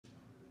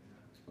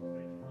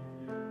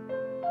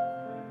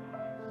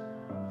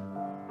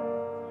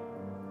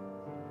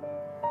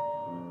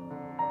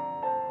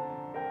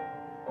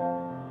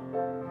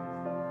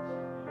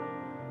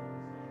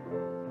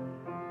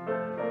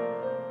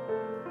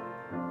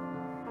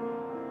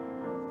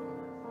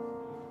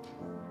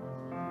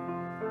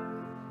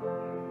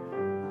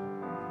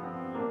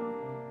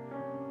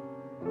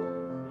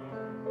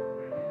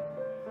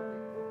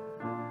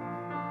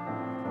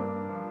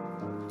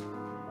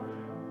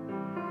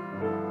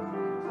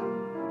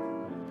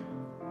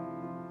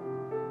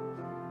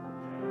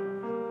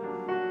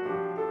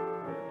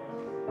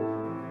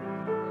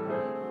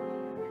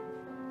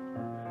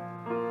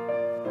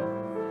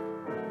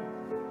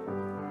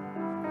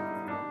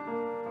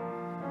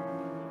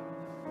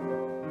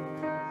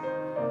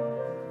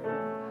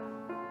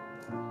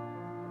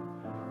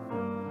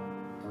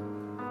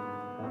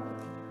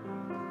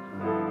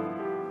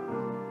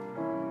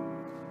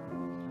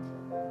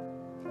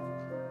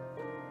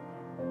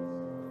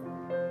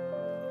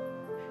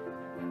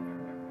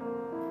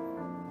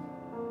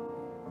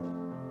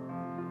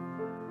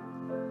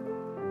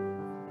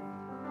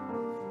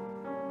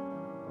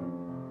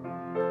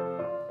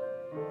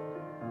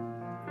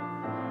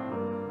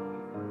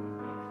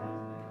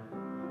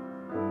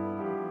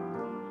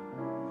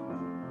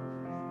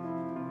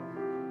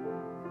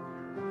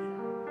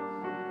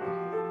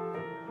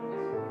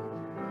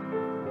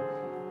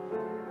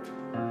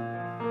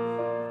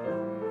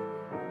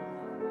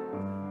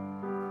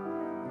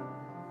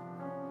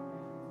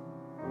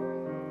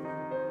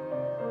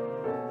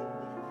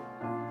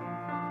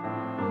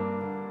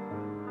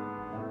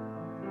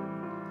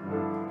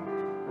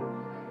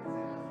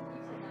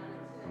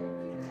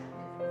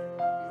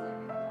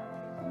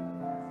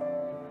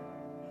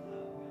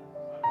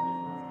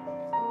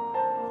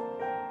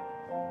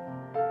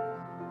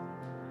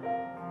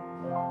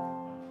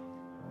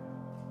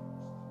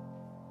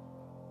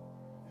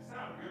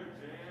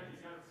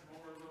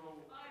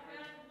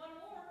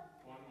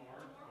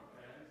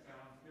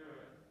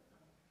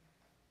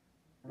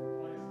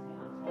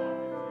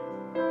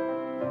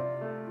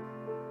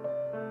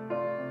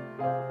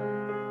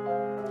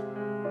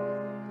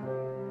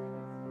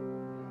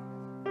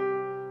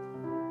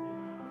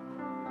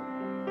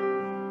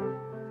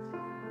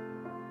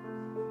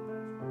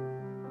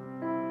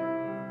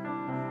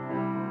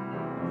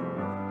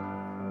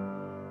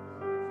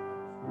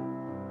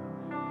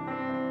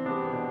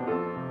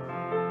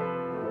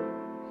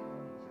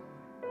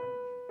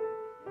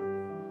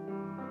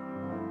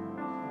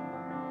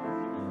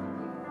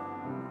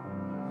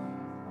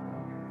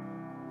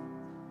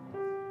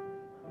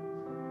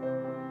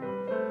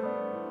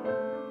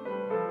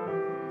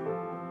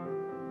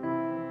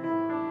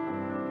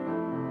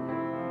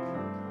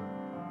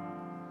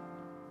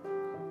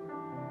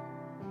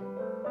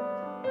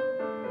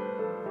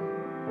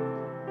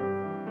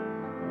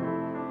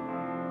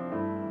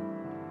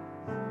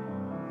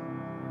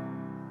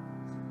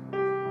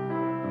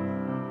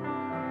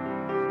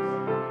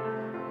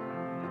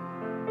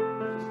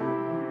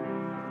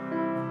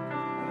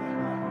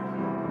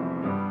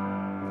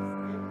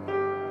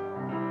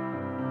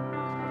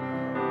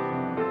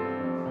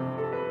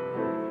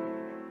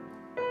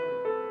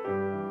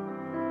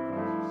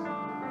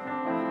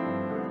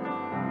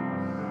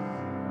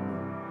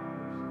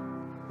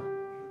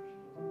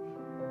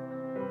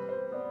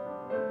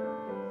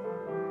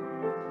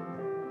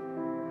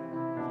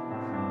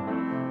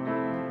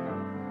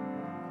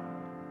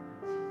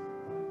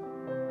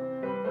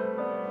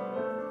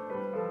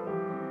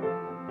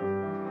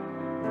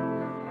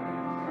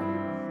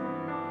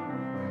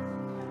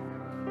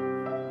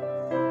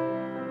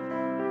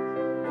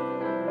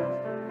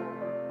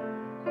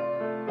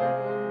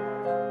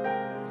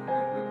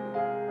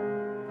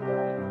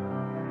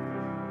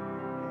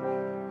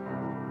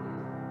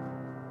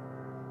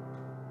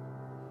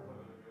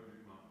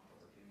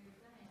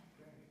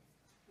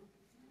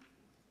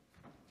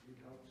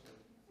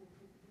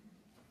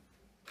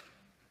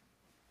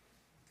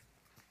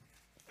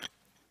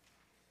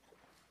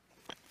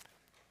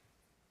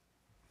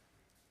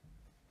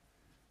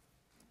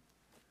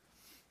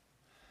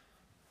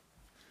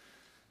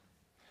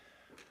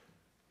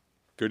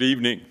Good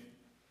evening.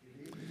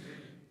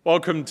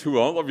 Welcome to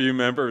all of you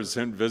members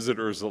and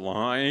visitors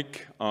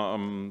alike.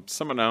 Some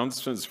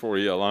announcements for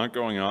you, a lot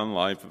going on in the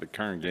life of the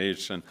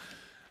congregation.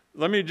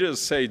 Let me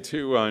just say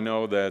too, I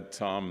know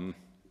that,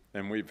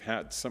 and we've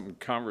had some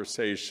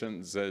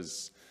conversations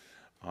as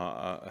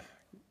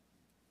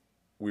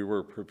we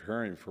were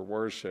preparing for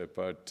worship,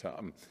 but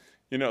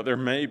there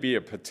may be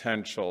a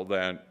potential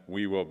that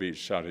we will be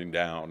shutting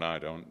down. I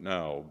don't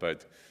know,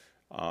 but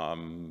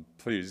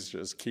please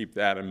just keep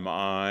that in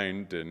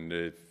mind, and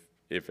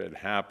if it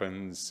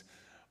happens,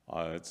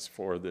 it's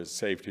for the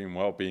safety and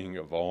well-being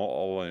of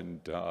all. And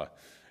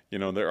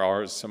there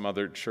are some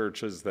other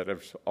churches that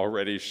have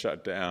already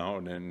shut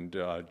down, and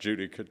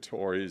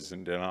judicatories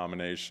and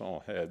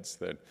denominational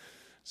heads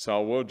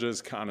so we'll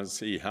just kind of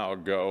see how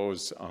it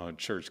goes.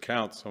 Church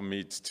council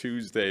meets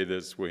Tuesday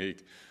this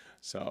week,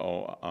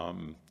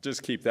 so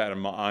just keep that in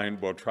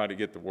mind. We'll try to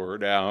get the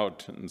word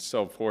out and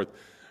so forth.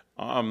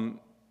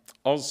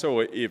 Also,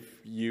 if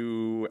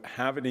you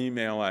have an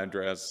email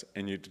address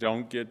and you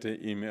don't get the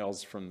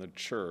emails from the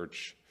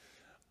church,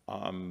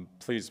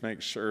 please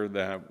make sure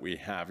that we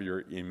have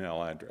your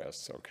email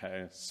address,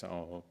 okay?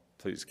 So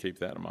please keep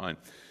that in mind.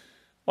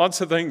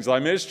 Lots of things. I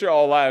missed you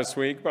all last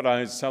week, but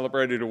I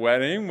celebrated a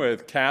wedding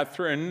with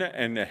Catherine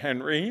and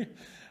Henry,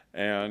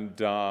 and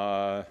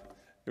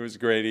it was a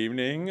great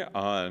evening,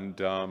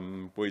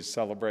 and we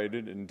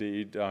celebrated,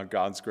 indeed,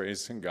 God's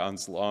grace and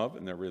God's love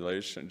and their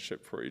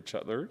relationship for each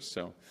other.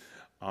 So,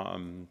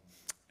 and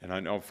I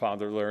know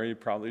Father Larry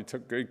probably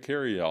took good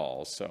care of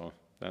y'all, so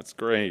that's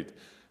great. A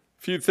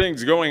few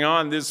things going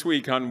on this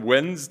week on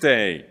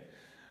Wednesday.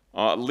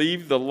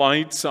 Leave the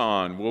lights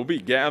on. We'll be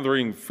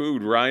gathering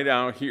food right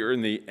out here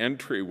in the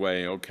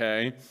entryway,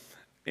 okay?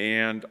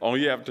 And all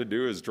you have to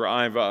do is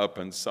drive up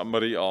and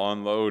somebody will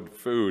unload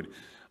food.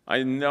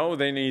 I know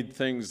they need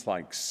things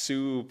like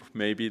soup,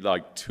 maybe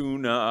like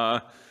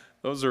tuna.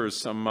 Those are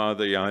some of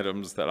the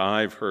items that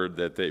I've heard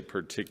that they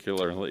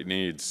particularly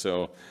need,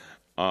 so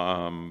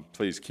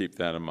please keep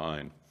that in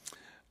mind.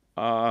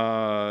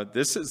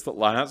 This is the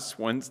last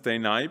Wednesday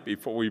night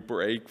before we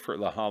break for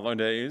the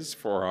holidays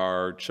for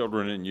our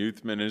children and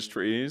youth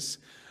ministries.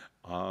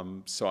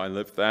 So I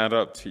lift that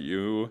up to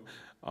you.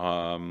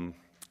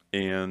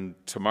 And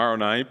tomorrow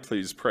night,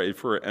 please pray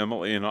for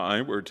Emily and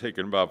I. We're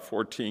taking about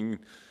 14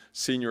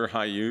 senior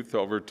high youth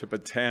over to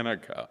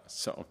Botanica.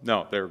 So,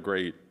 no, they're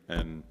great.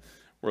 And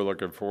we're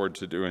looking forward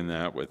to doing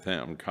that with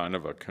them, kind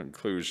of a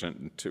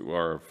conclusion to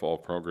our fall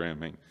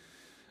programming.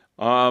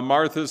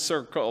 Martha's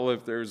Circle,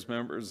 if there's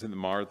members in the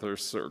Martha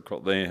Circle,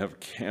 they have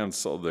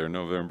canceled their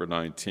November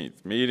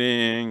 19th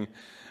meeting.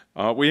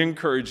 We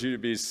encourage you to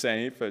be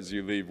safe as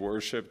you leave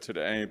worship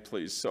today.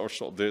 Please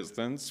social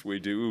distance. We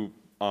do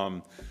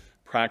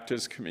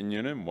practice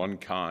communion in one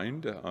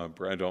kind,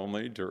 bread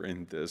only,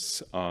 during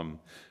this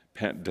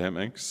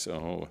pandemic.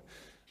 So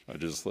I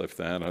just lift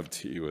that up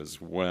to you as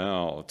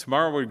well.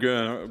 Tomorrow we're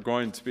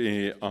going to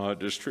be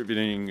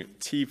distributing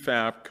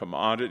TFAP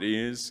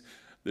commodities.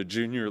 The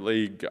Junior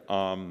League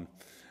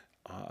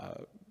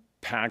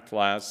packed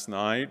last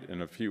night,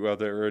 and a few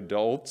other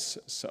adults.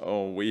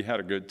 So we had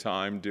a good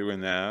time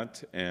doing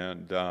that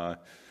and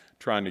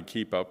trying to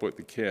keep up with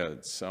the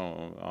kids.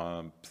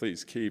 So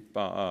please keep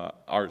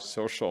our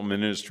social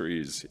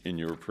ministries in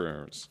your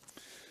prayers.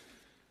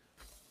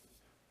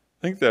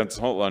 I think that's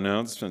all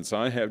announcements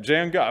I have.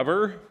 Jan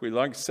Gobber, we'd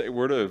like to say a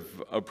word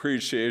of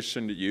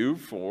appreciation to you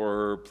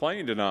for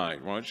playing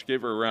tonight. Why don't you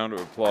give her a round of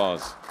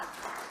applause?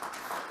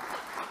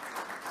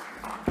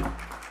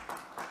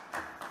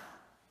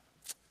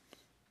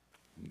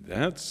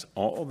 That's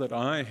all that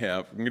I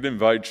have. I'm going to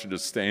invite you to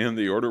stand.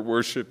 The order of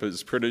worship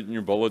is printed in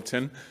your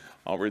bulletin.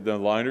 I'll read the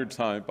lighter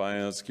type. I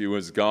ask you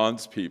as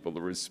God's people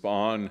to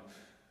respond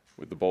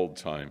with the bold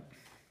type.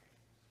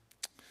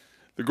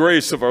 The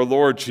grace of our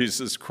Lord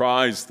Jesus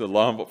Christ, the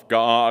love of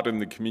God, and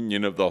the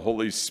communion of the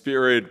Holy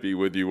Spirit be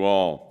with you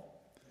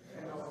all.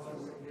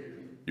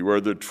 You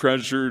are the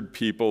treasured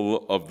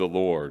people of the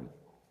Lord.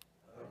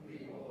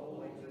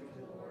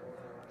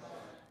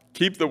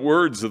 Keep the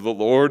words of the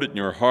Lord in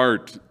your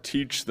heart.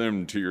 Teach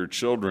them to your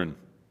children.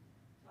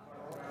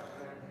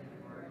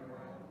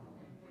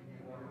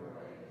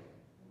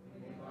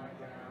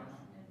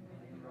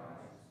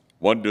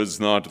 One does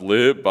not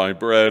live by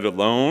bread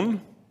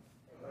alone.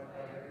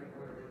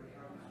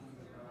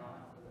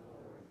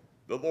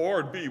 The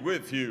Lord be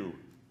with you.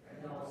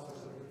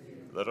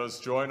 Let us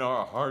join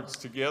our hearts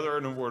together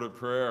in a word of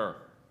prayer.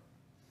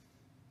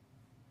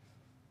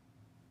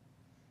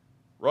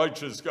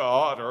 Righteous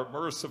God, our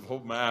merciful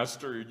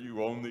Master,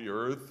 you own the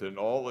earth and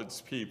all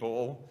its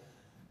people,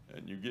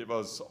 and you give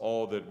us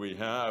all that we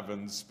have.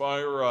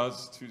 Inspire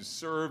us to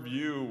serve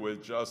you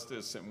with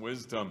justice and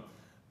wisdom,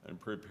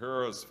 and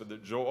prepare us for the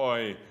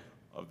joy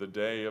of the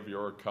day of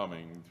your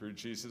coming. Through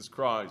Jesus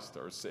Christ,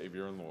 our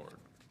Savior and Lord.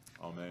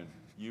 Amen.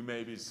 You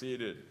may be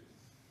seated.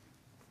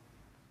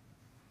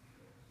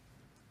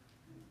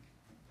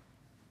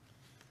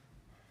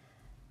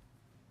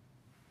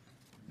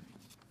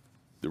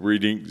 The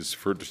readings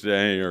for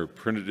today are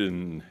printed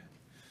in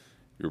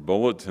Your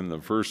bulletin,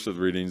 the first of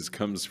the readings,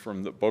 comes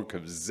from the book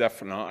of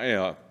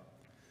Zephaniah.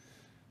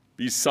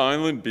 Be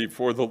silent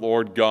before the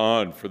Lord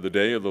God, for the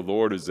day of the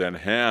Lord is at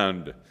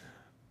hand.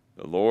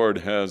 The Lord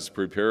has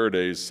prepared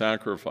a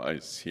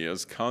sacrifice. He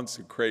has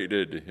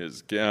consecrated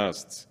his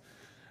guests.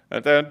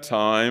 At that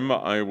time,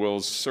 I will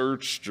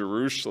search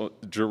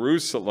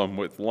Jerusalem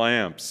with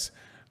lamps,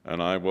 and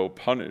I will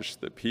punish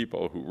the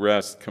people who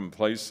rest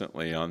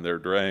complacently on their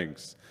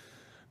dregs.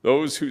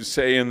 Those who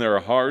say in their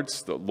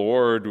hearts, the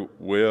Lord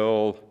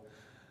will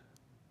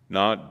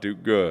not do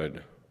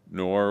good,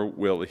 nor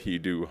will he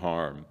do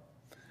harm.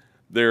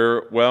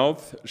 Their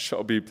wealth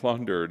shall be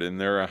plundered,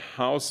 and their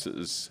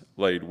houses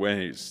laid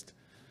waste.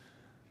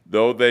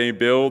 Though they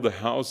build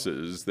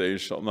houses, they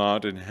shall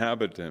not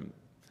inhabit them.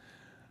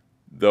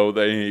 Though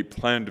they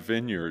plant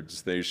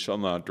vineyards, they shall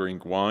not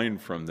drink wine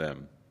from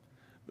them.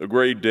 The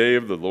great day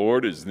of the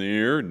Lord is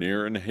near,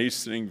 near and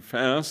hastening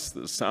fast.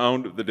 The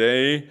sound of the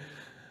day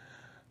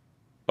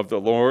of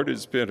the Lord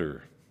is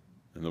bitter,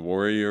 and the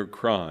warrior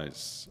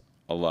cries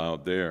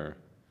aloud there.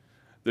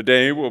 The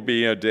day will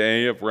be a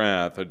day of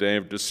wrath, a day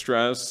of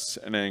distress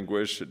and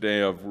anguish, a day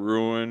of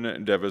ruin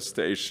and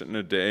devastation,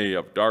 a day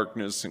of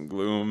darkness and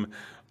gloom,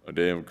 a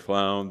day of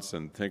clouds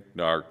and thick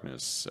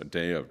darkness, a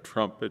day of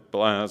trumpet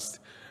blast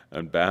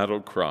and battle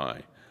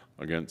cry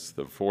against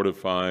the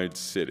fortified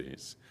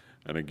cities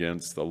and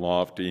against the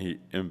lofty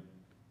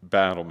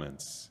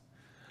battlements.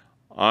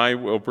 I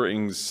will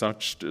bring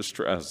such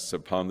distress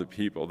upon the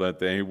people that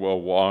they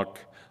will walk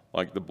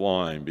like the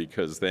blind,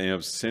 because they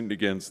have sinned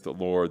against the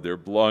Lord. Their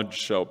blood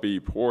shall be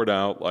poured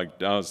out like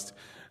dust,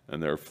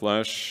 and their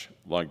flesh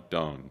like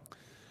dung.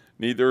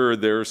 Neither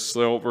their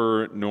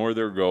silver nor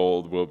their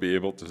gold will be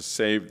able to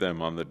save them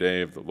on the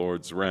day of the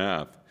Lord's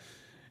wrath.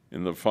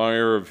 In the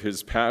fire of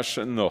his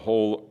passion, the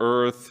whole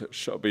earth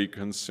shall be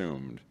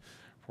consumed.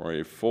 For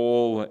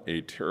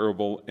a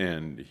terrible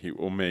end he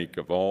will make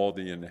of all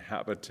the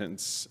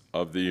inhabitants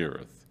of the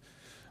earth.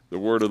 The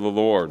word of the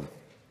Lord.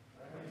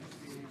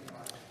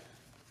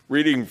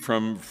 Reading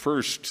from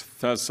 1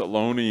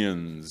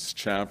 Thessalonians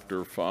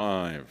chapter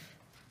 5.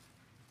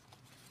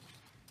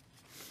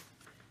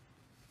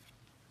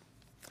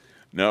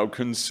 Now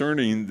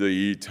concerning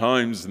the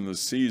times and the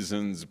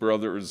seasons,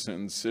 brothers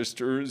and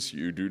sisters,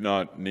 you do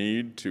not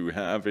need to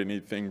have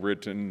anything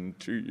written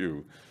to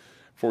you.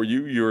 For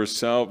you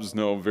yourselves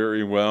know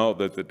very well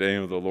that the day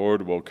of the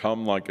Lord will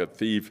come like a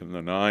thief in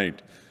the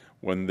night,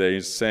 when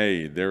they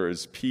say there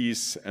is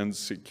peace and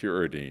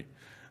security.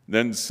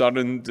 Then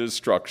sudden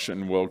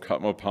destruction will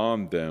come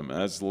upon them,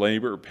 as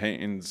labor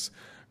pains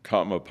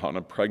come upon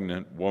a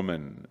pregnant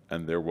woman,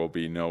 and there will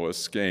be no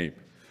escape.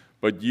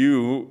 But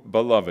you,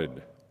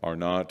 beloved, are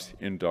not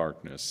in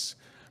darkness,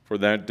 for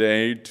that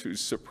day to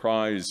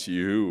surprise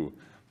you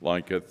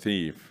like a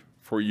thief.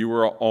 For you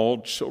are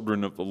all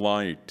children of the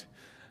light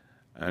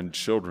and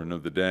children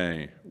of the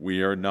day.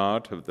 We are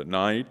not of the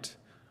night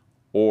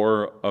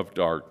or of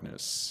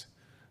darkness.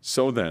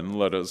 So then,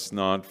 let us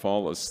not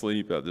fall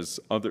asleep as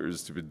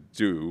others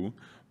do,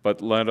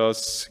 but let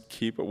us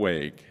keep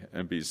awake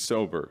and be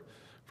sober.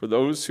 For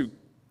those who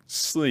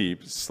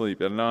sleep,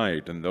 sleep at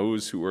night, and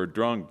those who are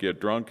drunk,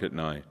 get drunk at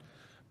night.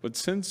 But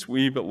since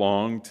we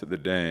belong to the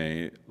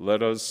day,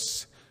 let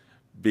us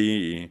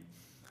be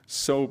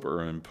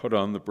sober and put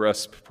on the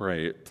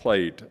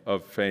breastplate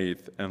of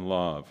faith and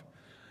love,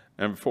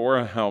 and for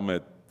a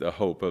helmet, the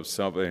hope of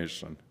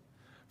salvation.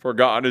 For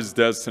God has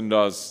destined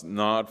us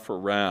not for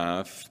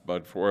wrath,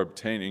 but for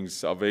obtaining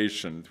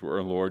salvation through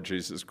our Lord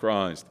Jesus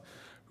Christ,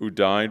 who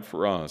died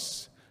for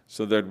us,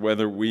 so that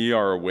whether we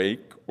are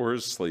awake or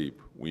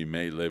asleep, we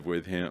may live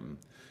with him.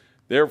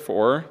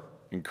 Therefore,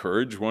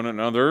 encourage one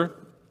another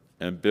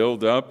and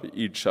build up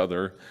each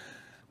other,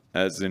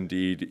 as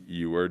indeed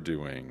you are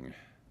doing.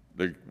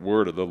 The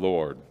word of the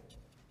Lord.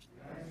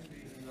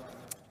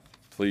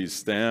 Please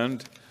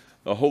stand.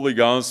 The Holy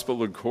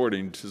Gospel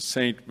according to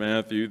St.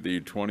 Matthew,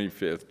 the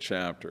 25th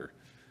chapter.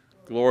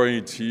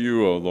 Glory to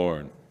you, O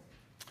Lord.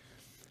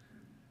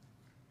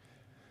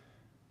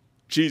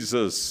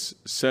 Jesus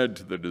said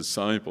to the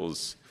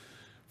disciples,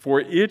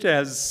 "For it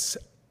is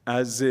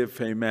as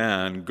if a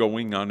man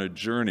going on a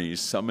journey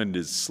summoned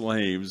his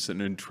slaves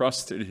and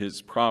entrusted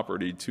his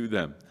property to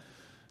them.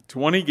 To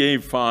one he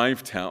gave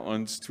 5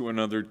 talents, to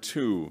another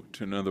 2,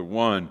 to another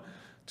 1,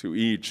 to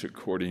each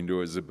according to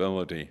his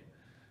ability.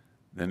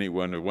 Then he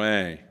went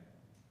away.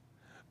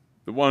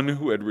 The one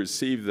who had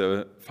received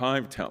the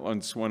 5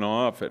 talents went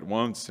off at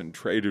once and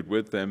traded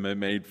with them and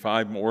made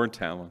 5 more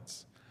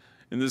talents.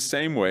 In the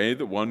same way,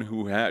 the one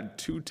who had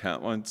 2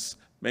 talents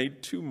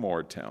made 2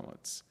 more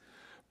talents.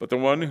 But the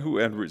one who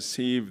had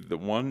received the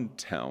 1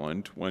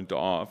 talent went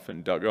off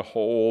and dug a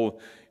hole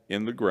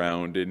in the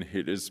ground and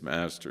hid his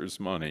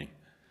master's money.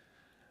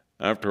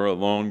 After a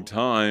long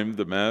time,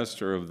 the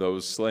master of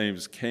those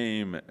slaves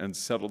came and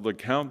settled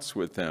accounts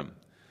with them.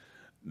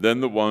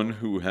 Then the one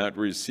who had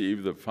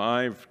received the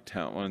 5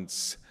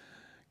 talents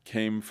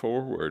came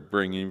forward,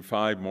 bringing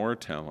 5 more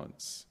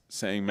talents,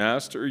 saying,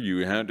 'Master,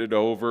 you handed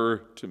over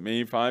to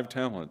me 5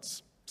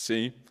 talents.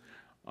 See,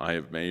 I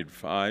have made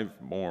 5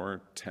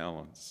 more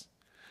talents.'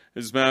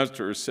 His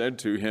master said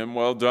to him,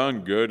 "Well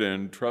done, good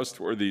and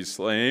trustworthy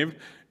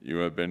slave. You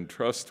have been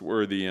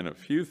trustworthy in a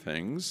few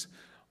things.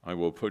 I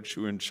will put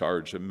you in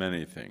charge of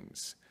many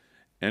things.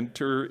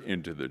 Enter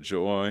into the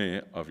joy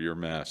of your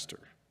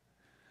master."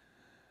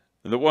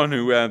 And the one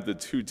who had the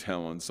 2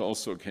 talents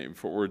also came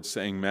forward,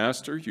 saying,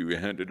 "Master, you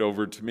handed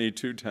over to me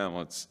 2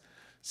 talents.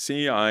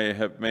 See, I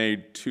have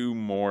made 2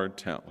 more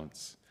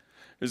talents."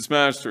 His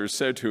master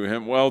said to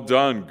him, "Well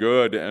done,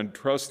 good and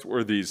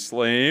trustworthy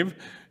slave.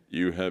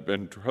 You have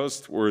been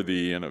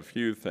trustworthy in a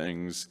few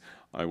things.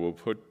 I will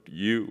put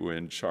you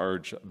in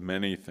charge of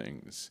many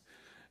things.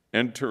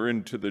 Enter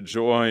into the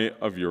joy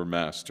of your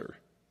master."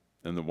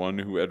 And the one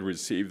who had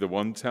received the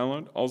 1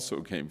 talent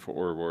also came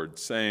forward,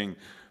 saying,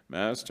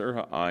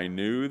 "Master, I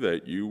knew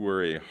that you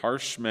were a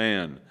harsh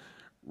man,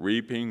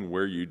 reaping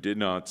where you did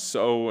not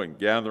sow and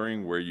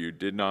gathering where you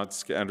did not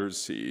scatter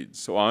seed.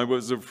 So I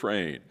was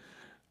afraid,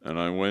 and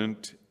I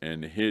went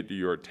and hid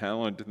your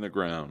talent in the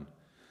ground.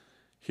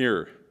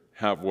 Here,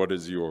 have what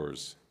is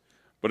yours."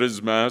 But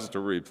his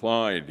master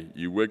replied,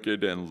 "You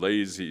wicked and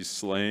lazy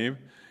slave,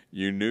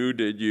 you knew,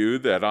 did you,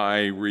 that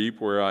I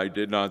reap where I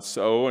did not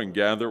sow and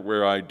gather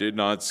where I did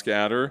not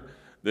scatter?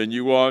 Then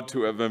you ought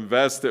to have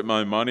invested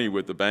my money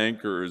with the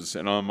bankers,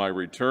 and on my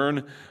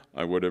return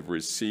I would have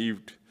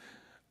received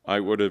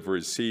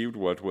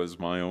what was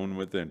my own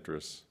with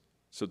interest.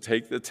 So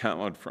take the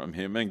talent from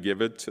him and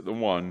give it to the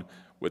one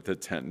with the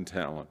 10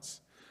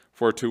 talents.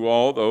 For to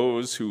all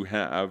those who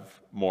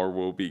have, more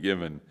will be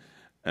given,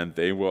 and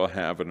they will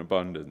have an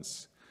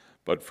abundance.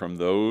 But from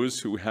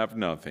those who have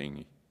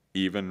nothing,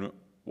 even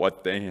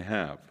what they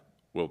have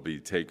will be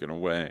taken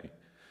away.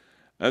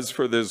 As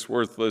for this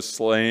worthless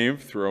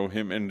slave, throw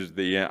him into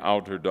the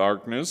outer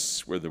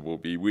darkness, where there will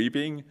be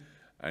weeping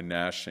and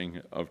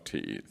gnashing of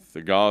teeth."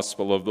 The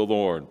gospel of the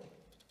Lord.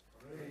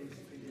 Praise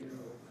to you,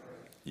 O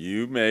Christ.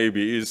 You may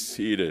be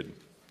seated.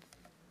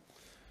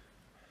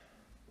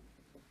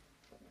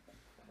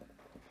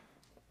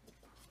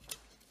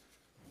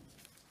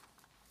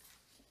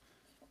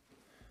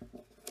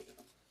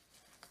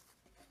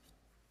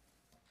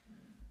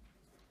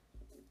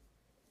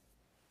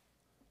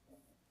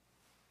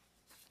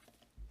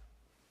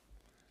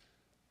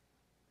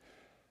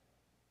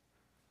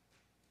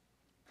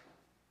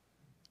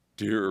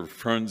 Dear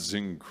friends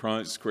in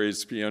Christ,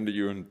 grace be unto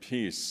you and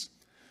peace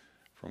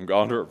from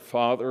God our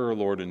Father, our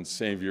Lord and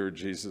Savior,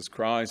 Jesus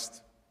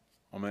Christ.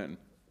 Amen.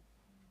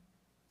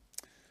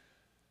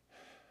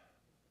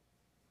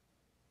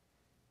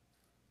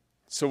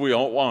 So we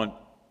all want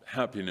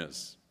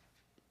happiness.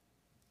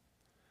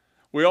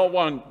 We all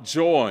want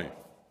joy.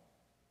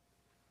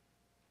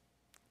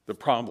 The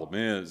problem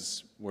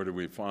is, where do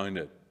we find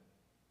it?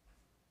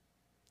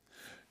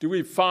 Do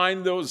we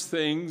find those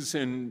things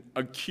in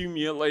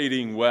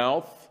accumulating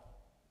wealth?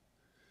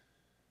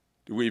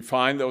 Do we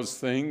find those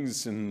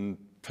things in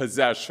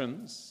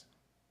possessions,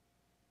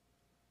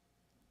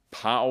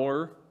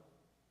 power,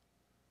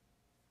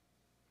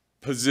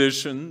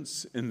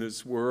 positions in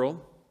this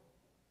world?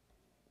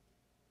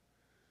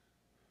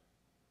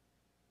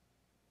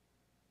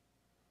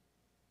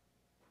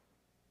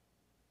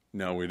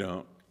 No, we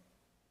don't.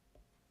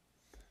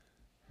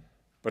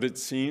 But it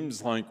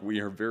seems like we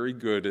are very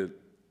good at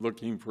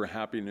looking for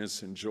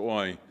happiness and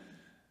joy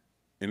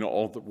in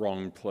all the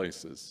wrong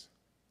places.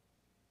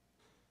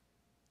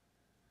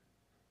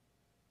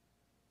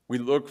 We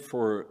look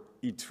for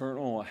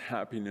eternal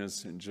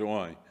happiness and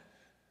joy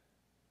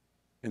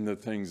in the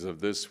things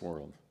of this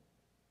world.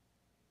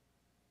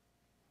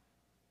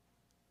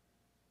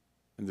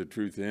 And the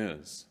truth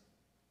is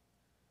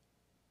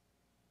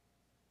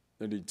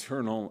that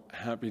eternal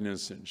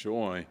happiness and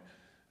joy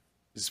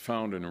is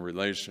found in a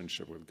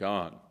relationship with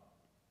God,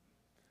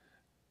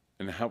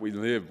 and how we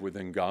live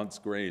within God's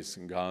grace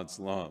and God's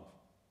love.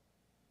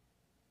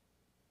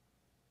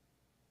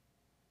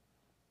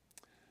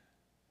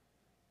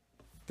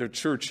 The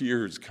church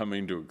year is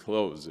coming to a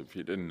close, if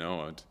you didn't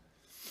know it.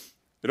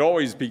 It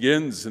always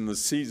begins in the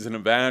season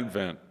of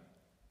Advent,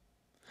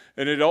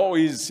 and it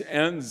always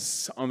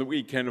ends on the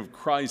weekend of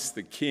Christ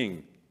the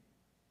King.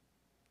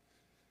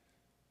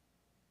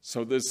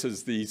 So this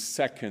is the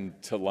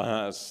second to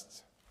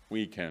last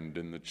weekend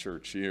in the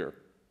church year.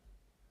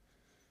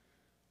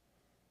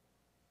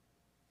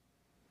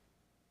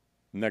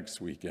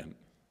 Next weekend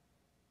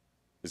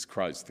is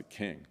Christ the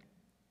King.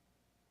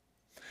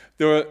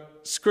 The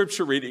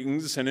scripture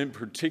readings, and in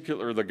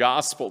particular the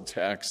gospel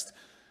text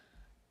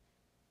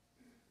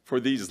for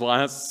these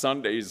last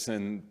Sundays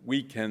and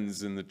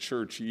weekends in the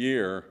church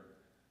year,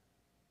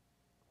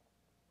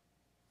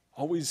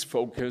 always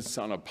focus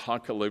on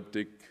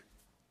apocalyptic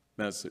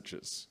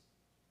messages,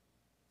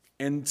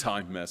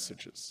 end-time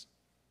messages,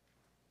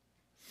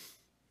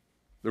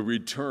 the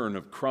return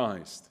of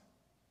Christ.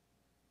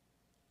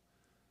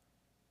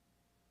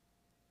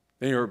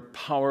 They are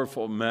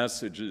powerful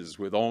messages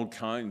with all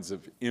kinds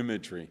of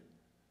imagery.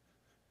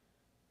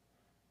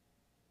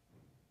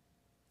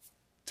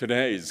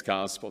 Today's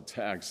gospel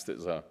text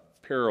is a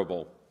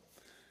parable.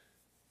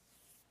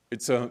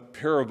 It's a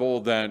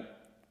parable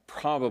that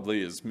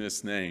probably is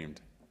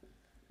misnamed.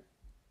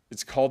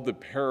 It's called the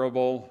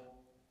parable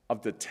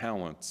of the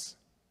talents.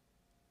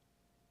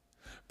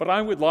 But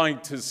I would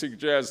like to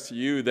suggest to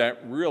you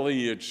that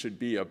really it should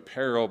be a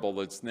parable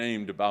that's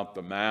named about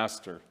the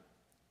master.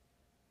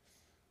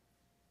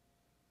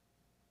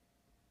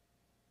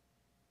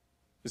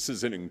 This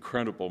is an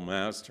incredible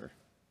master.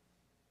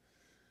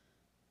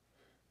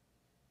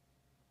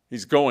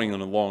 He's going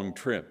on a long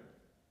trip.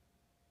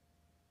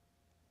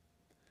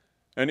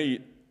 And he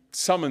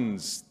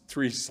summons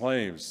 3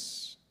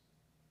 slaves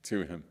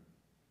to him.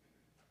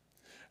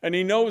 And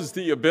he knows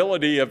the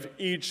ability of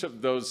each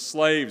of those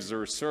slaves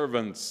or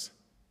servants.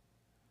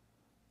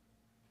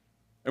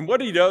 And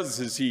what he does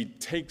is he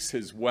takes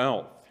his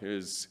wealth,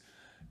 his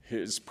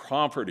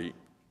property,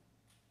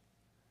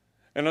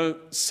 and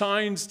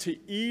assigns to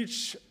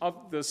each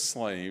of the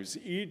slaves,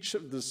 each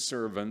of the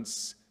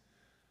servants,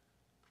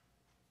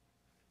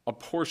 a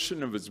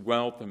portion of his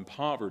wealth and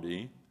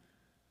poverty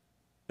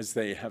as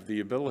they have the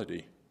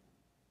ability.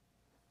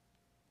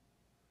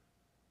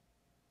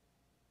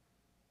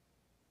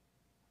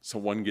 So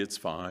one gets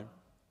 5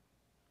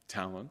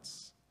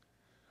 talents,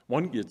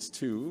 one gets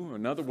 2,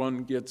 another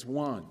one gets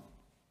 1.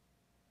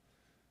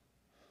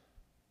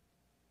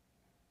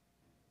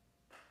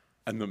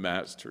 And the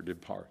master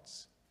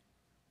departs,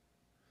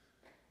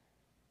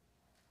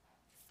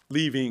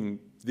 leaving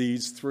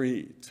these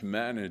 3 to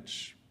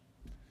manage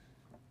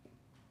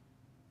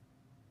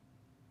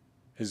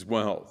his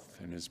wealth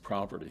and his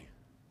property.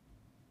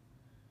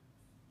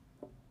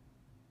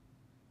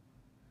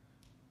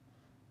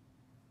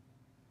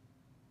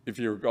 If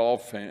you're a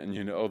golf fan,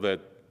 you know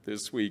that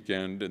this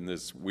weekend in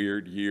this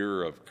weird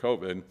year of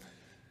COVID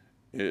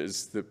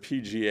is the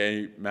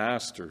PGA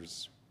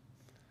Masters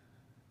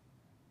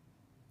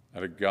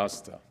at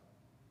Augusta.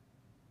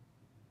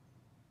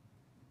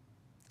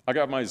 I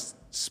got my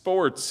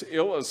Sports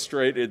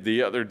Illustrated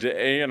the other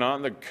day, and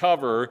on the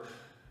cover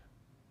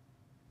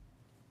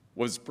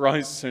was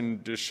Bryson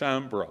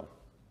DeChambeau.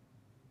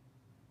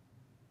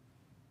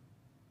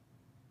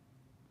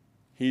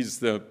 He's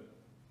the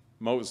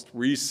most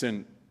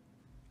recent,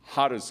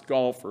 hottest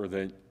golfer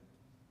that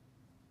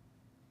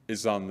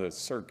is on the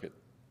circuit.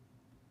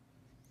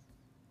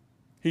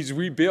 He's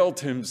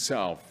rebuilt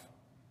himself.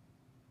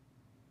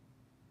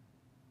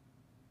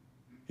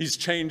 He's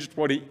changed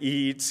what he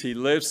eats. He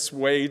lifts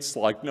weights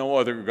like no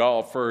other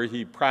golfer.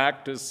 He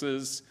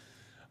practices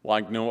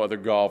like no other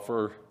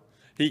golfer.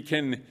 He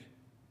can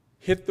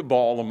hit the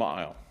ball a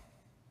mile.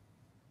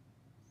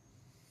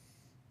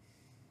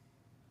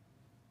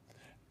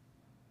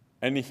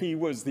 And he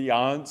was the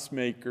odds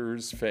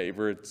makers'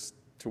 favorites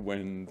to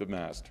win the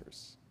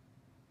Masters.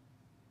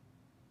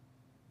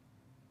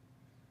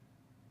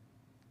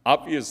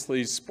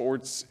 Obviously,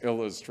 Sports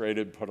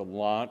Illustrated put a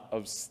lot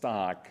of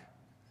stock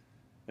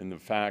in the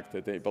fact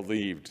that they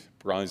believed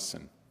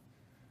Bryson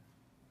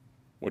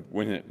would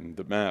win it in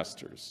the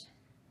Masters.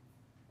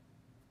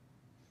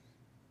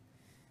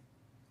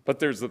 But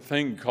there's a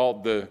thing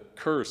called the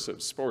curse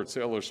of Sports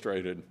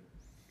Illustrated,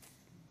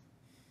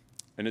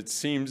 and it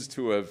seems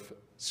to have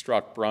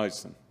struck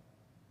Bryson.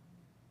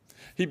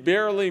 He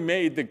barely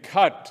made the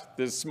cut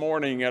this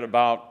morning at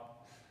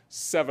about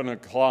 7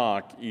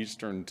 o'clock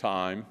Eastern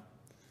Time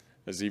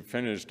as he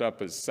finished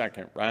up his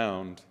second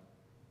round,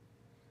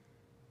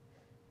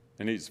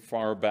 and he's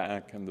far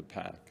back in the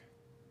pack.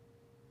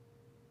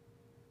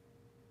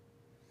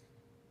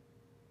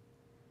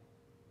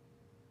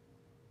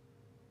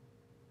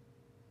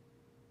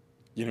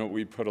 You know,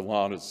 we put a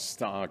lot of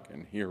stock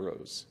in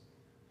heroes,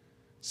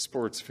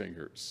 sports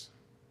figures,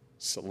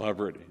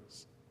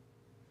 celebrities.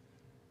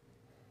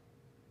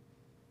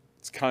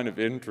 It's kind of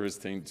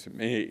interesting to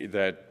me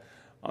that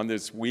on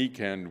this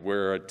weekend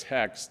where a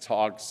text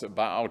talks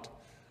about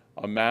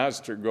a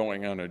master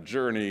going on a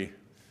journey,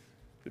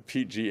 the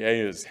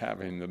PGA is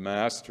having the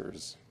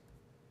Masters.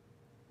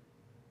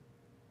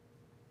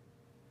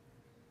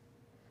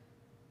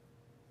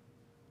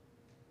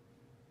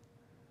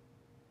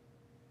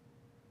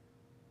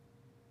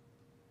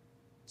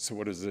 So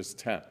what does this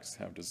text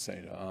have to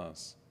say to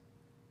us?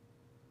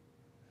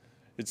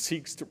 It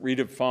seeks to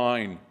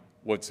redefine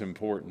what's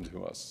important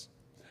to us,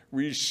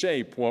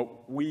 reshape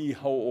what we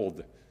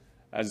hold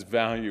as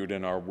valued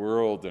in our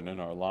world and in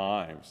our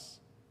lives.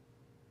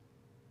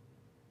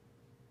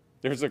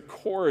 There's a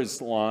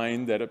chorus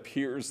line that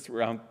appears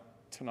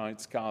throughout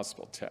tonight's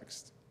gospel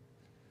text.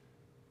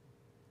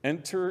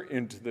 Enter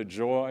into the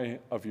joy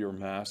of your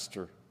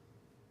master.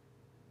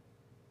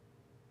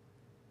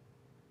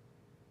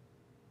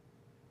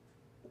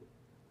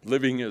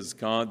 Living as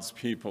God's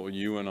people,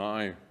 you and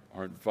I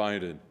are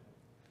invited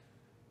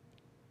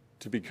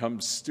to become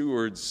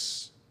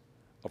stewards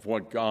of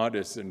what God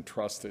has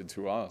entrusted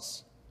to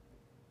us.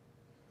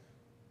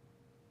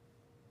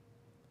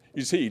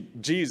 You see,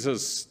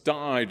 Jesus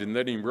died, and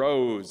then he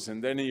rose,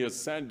 and then he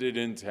ascended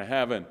into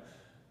heaven.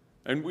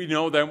 And we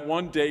know that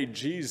one day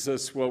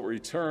Jesus will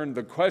return.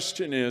 The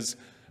question is,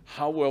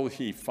 how will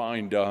he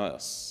find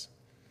us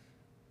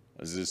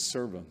as his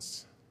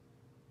servants,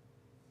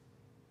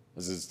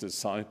 as his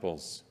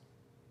disciples?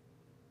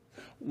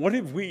 What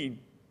have we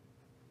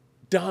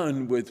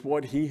done with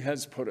what he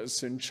has put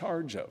us in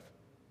charge of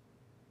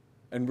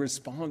and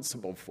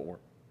responsible for.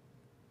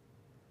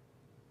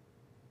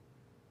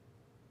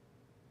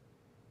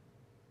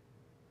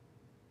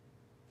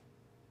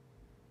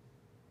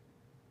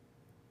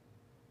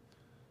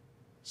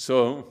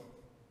 So,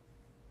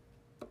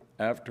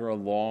 after a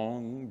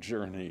long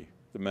journey,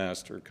 the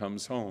master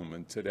comes home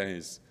in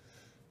today's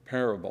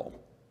parable.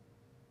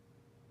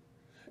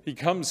 He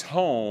comes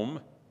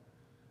home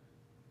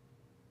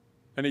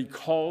and he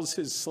calls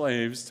his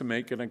slaves to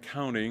make an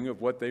accounting of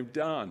what they've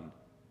done.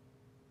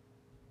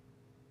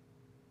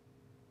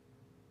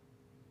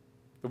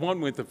 The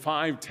one with the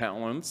 5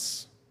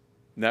 talents,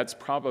 and that's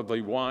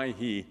probably why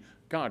he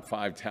got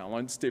 5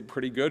 talents, did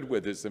pretty good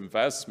with his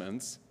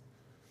investments,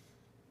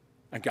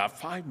 and got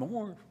 5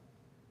 more.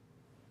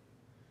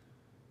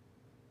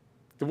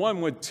 The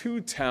one with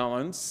 2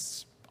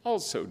 talents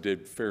also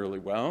did fairly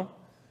well,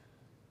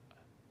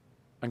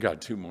 and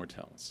got 2 more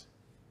talents.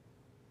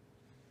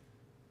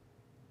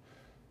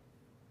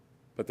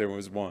 But there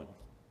was one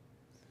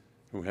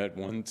who had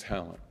 1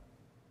 talent.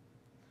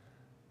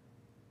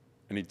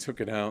 And he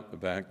took it out in the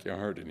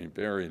backyard and he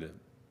buried it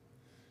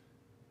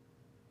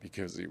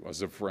because he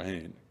was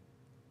afraid.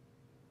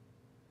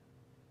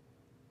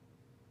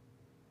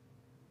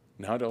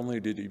 Not only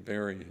did he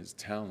bury his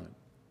talent,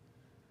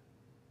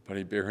 but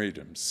he buried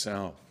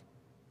himself.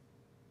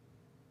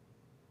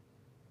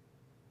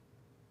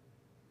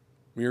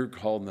 We are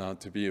called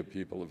not to be a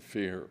people of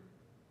fear.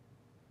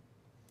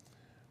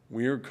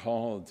 We are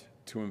called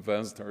to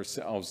invest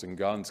ourselves in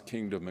God's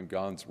kingdom and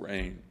God's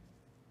reign.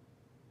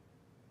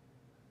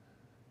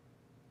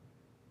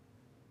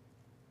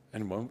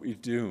 And what we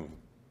do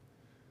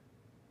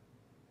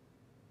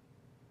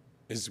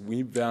is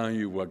we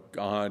value what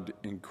God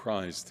in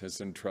Christ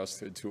has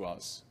entrusted to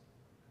us.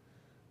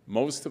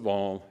 Most of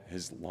all,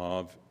 his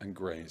love and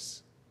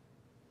grace.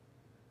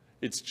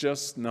 It's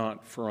just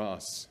not for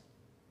us.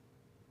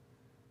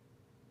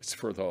 It's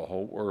for the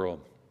whole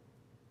world.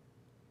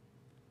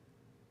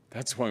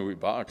 That's why we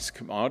boxed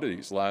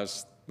commodities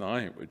last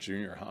night with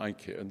junior high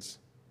kids.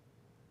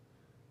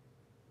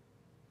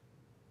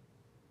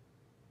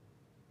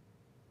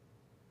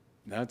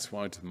 That's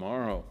why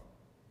tomorrow,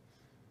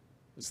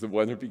 as the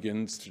weather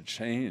begins to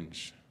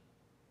change,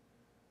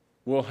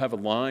 we'll have a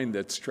line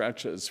that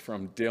stretches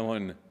from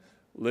Dillon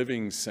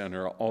Living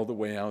Center all the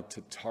way out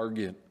to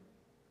Target.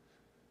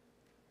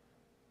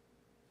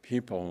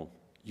 People,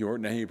 your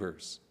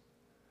neighbors,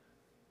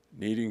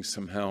 needing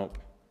some help.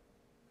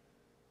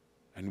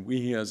 And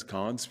we as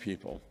God's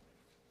people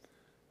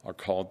are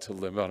called to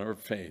live out our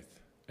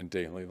faith in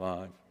daily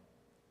life.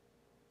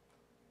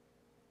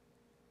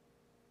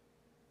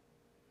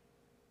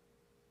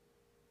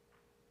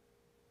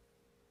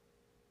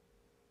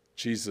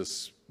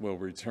 Jesus will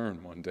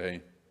return one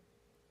day,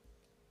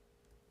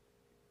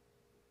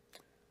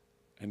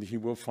 and he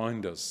will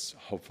find us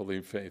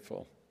hopefully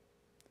faithful,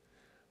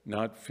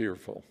 not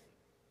fearful.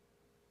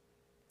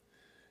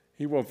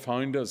 He will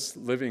find us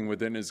living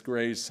within his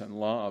grace and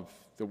love,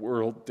 the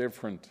world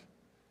different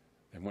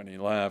than when he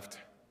left.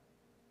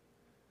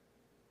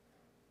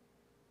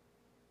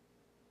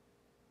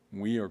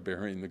 We are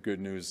bearing the good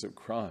news of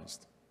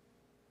Christ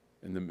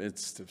in the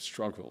midst of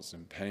struggles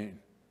and pain,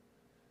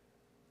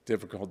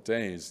 difficult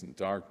days and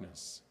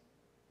darkness.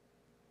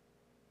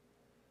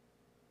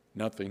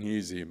 Nothing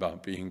easy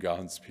about being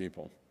God's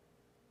people.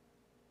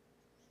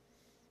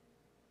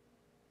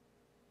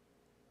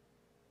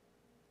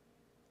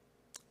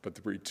 But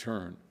the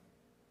return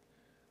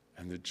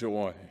and the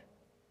joy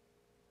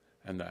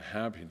and the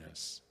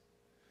happiness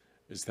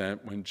is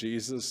that when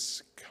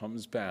Jesus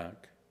comes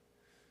back,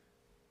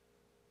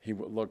 he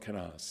will look at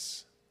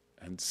us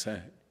and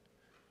say,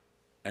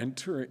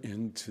 "Enter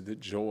into the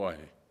joy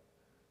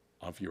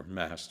of your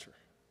master."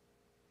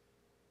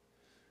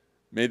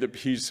 May the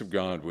peace of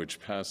God, which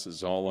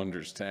passes all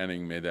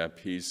understanding, may that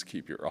peace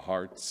keep your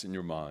hearts and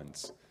your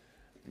minds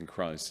in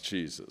Christ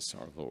Jesus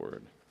our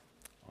Lord.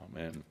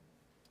 Amen.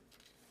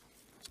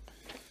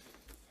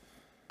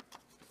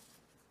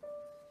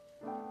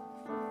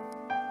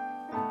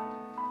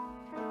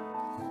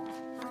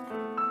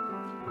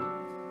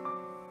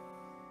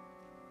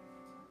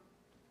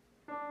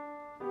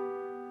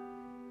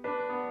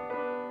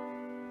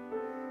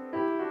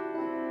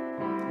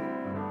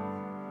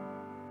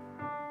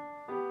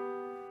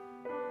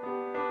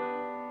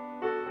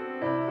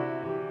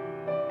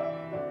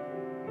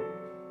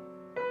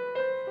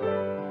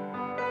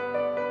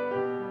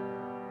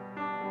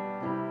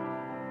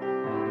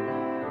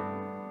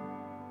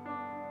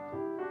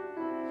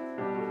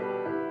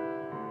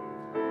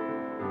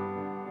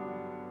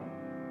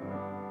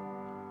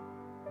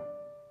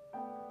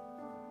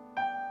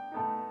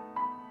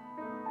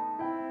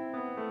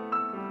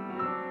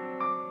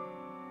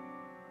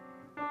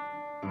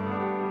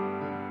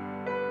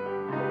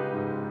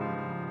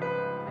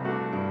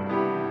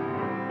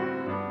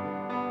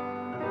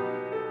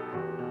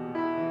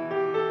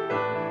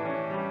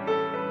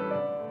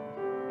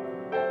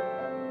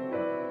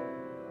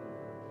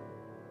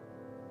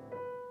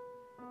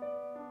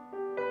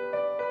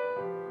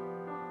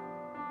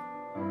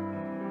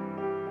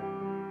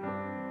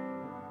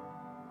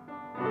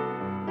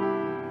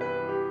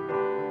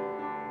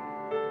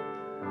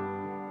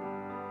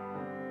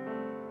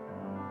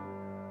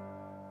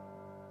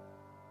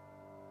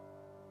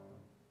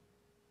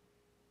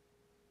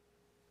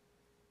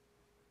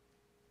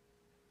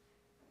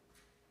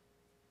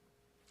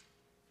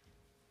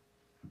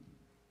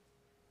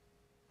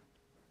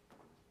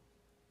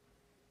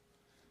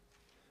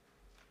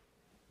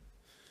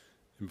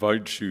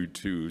 invite you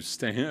to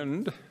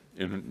stand.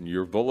 In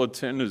your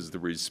bulletin is the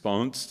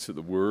response to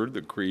the word,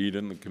 the creed,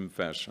 and the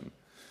confession.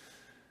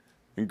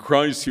 In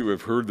Christ you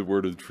have heard the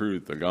word of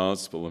truth, the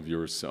gospel of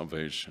your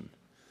salvation.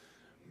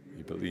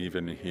 We believe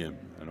in him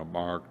and are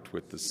marked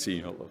with the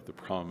seal of the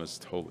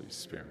promised Holy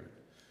Spirit.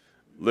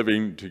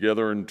 Living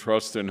together in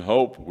trust and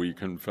hope, we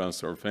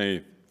confess our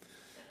faith.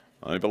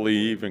 I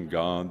believe in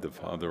God, the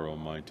Father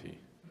Almighty,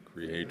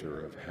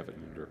 creator of heaven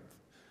and earth.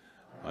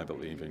 I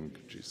believe in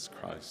Jesus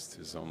Christ,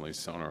 his only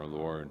Son, our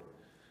Lord.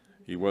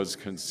 He was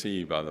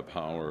conceived by the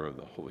power of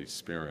the Holy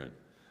Spirit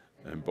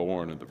and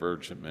born of the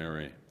Virgin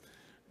Mary.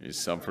 He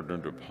suffered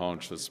under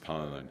Pontius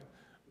Pilate,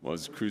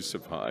 was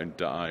crucified,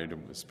 died,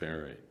 and was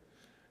buried.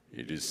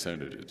 He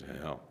descended into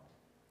hell.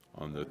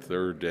 On the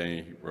third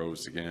day he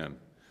rose again.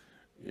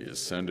 He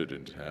ascended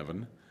into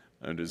heaven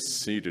and is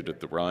seated at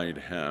the right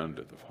hand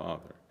of the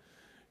Father.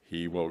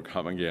 He will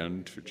come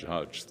again to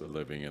judge the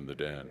living and the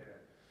dead.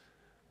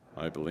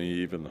 I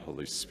believe in the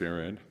Holy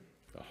Spirit,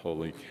 the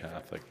Holy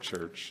Catholic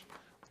Church,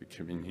 the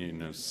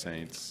communion of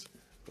saints,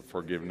 the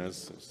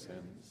forgiveness of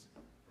sins,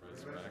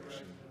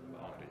 resurrection of the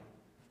body,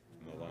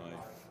 and the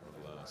life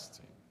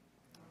everlasting.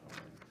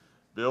 Amen.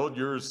 Build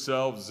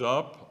yourselves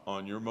up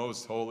on your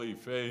most holy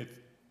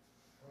faith.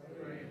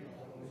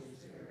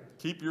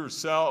 Keep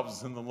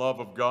yourselves in the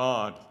love of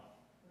God.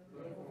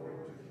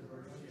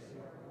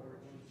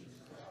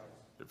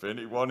 If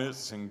anyone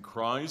is in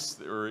Christ,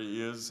 there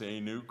is a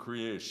new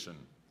creation.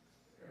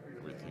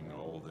 Everything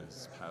old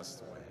has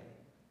passed away.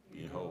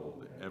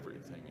 Behold,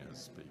 everything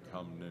has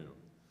become new.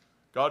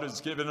 God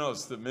has given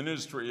us the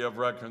ministry of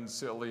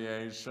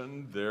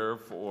reconciliation.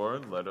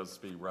 Therefore, let us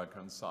be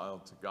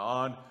reconciled to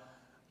God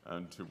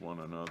and to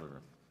one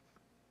another.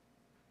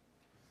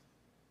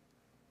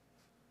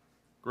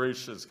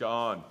 Gracious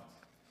God,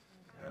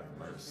 have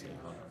mercy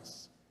on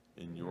us.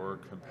 In your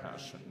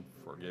compassion,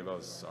 forgive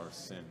us our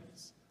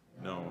sins,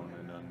 known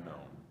and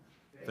unknown,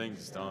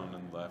 things done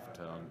and left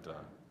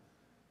undone.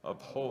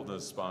 Uphold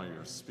us by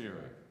your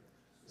Spirit,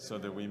 so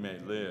that we may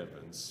live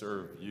and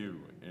serve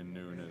you in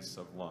newness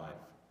of life,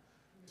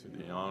 to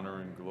the honor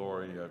and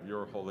glory of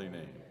your holy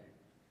name,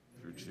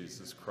 through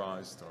Jesus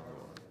Christ our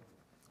Lord.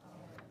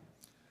 Amen.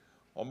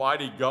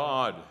 Almighty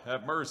God,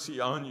 have mercy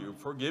on you,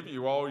 forgive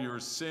you all your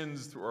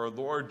sins through our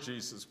Lord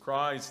Jesus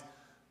Christ,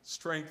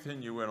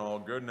 strengthen you in all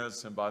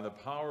goodness, and by the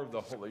power of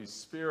the Holy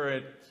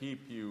Spirit,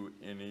 keep you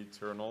in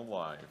eternal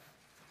life.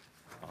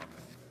 Amen.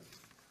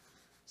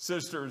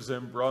 Sisters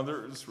and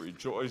brothers,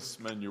 rejoice,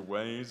 mend your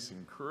ways,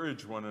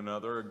 encourage one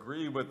another,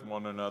 agree with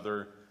one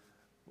another,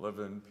 live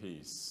in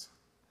peace.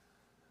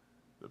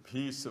 The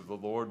peace of the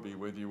Lord be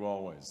with you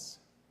always.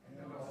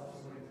 And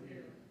also with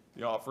you.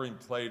 The offering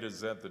plate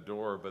is at the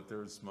door, but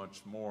there's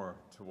much more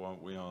to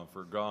what we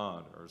offer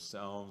God,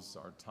 ourselves,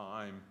 our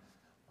time,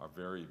 our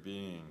very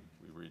being.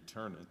 We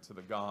return it to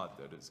the God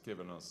that has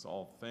given us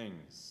all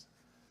things.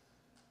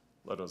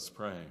 Let us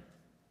pray.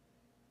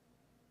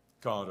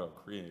 God, our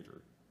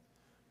Creator,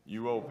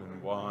 you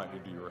open wide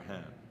your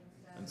hand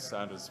and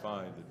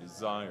satisfy the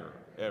desire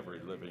of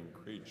every living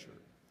creature.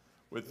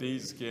 With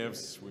these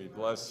gifts, we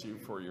bless you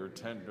for your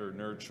tender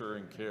nurture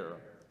and care.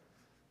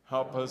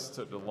 Help us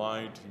to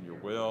delight in your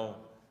will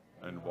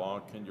and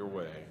walk in your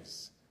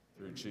ways.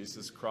 Through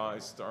Jesus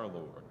Christ our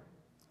Lord.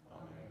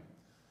 Amen.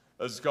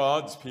 As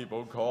God's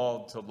people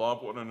called to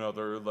love one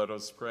another, let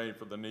us pray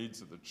for the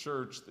needs of the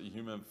church, the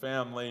human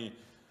family,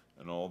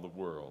 and all the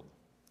world.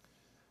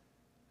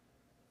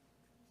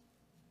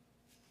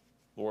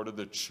 Lord of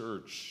the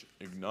church,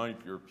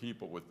 ignite your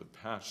people with the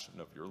passion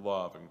of your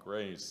love and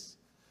grace.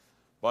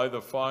 By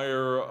the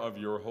fire of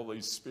your Holy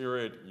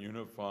Spirit,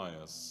 unify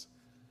us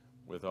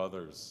with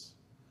others.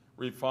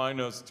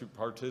 Refine us to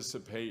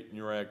participate in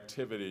your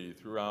activity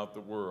throughout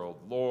the world.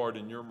 Lord,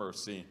 in your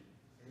mercy,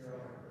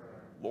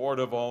 Lord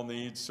of all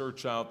needs,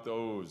 search out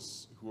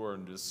those who are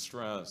in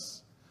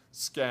distress.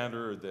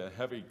 Scatter the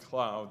heavy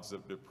clouds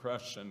of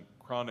depression,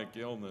 chronic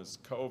illness,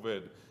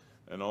 COVID,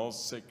 and all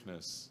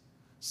sickness.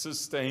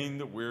 Sustain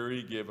the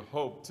weary, give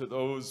hope to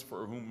those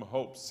for whom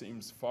hope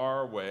seems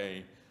far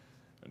away,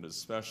 and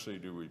especially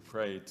do we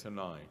pray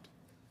tonight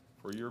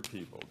for your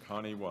people,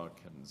 Connie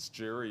Watkins,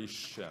 Jerry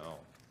Schell,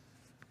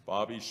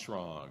 Bobby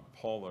Schrog,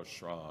 Paula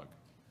Schrog,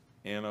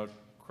 Anna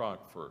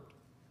Crockford,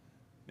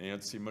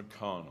 Nancy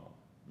McConnell,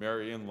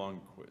 Marion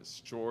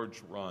Lundquist,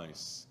 George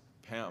Rice,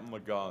 Pam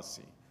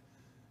Lagasse,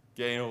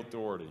 Gail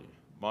Doherty,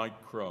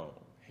 Mike Crow,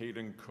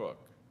 Hayden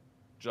Cook,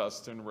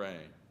 Justin Ray,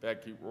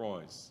 Becky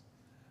Royce,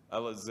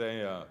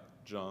 Elizea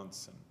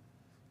Johnson,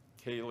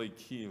 Kaylee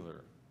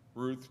Keeler,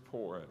 Ruth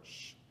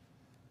Porish,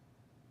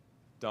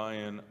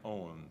 Diane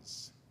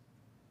Owens,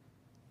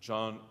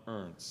 John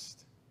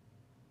Ernst,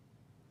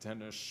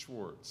 Dennis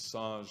Schwartz,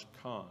 Saj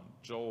Khan,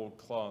 Joel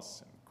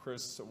Clausen,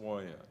 Chris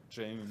Savoya,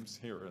 James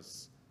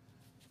Harris,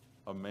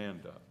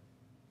 Amanda,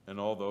 and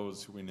all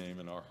those who we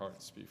name in our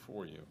hearts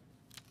before you.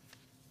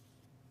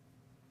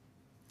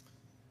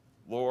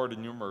 Lord,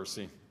 in your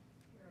mercy,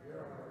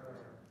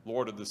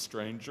 Lord of the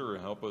stranger,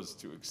 help us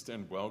to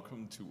extend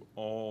welcome to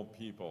all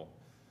people,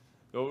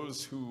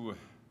 those who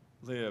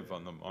live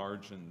on the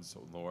margins,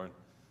 O Lord.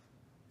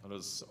 Let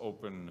us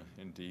open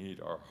indeed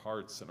our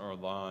hearts and our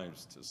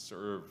lives to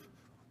serve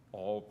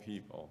all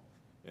people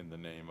in the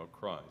name of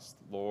Christ.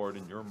 Lord,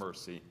 in your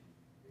mercy,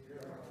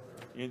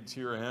 into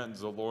your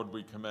hands, O Lord,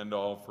 we commend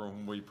all for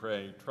whom we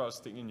pray,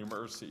 trusting in your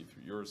mercy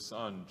through your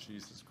Son,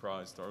 Jesus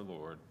Christ our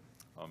Lord.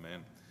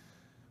 Amen.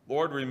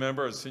 Lord,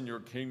 remember us in your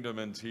kingdom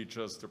and teach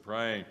us to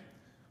pray.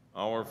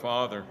 Our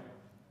Father,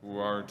 who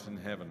art in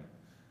heaven,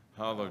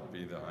 hallowed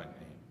be thy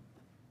name.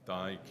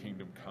 Thy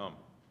kingdom come,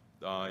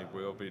 thy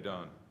will be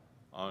done,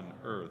 on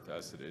earth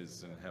as it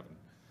is in heaven.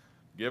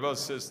 Give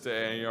us this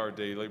day our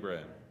daily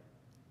bread,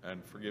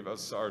 and forgive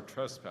us our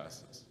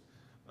trespasses,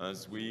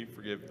 as we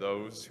forgive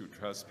those who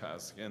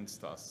trespass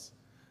against us.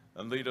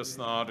 And lead us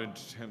not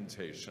into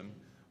temptation,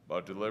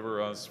 but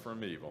deliver us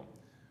from evil.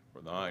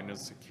 For thine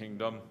is the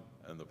kingdom,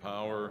 and the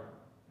power,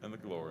 and the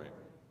glory,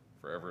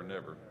 forever and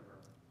ever.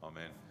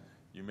 Amen.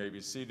 You may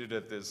be seated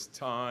at this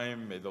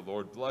time. May the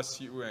Lord bless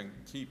you and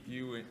keep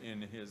you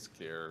in his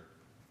care.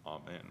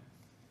 Amen.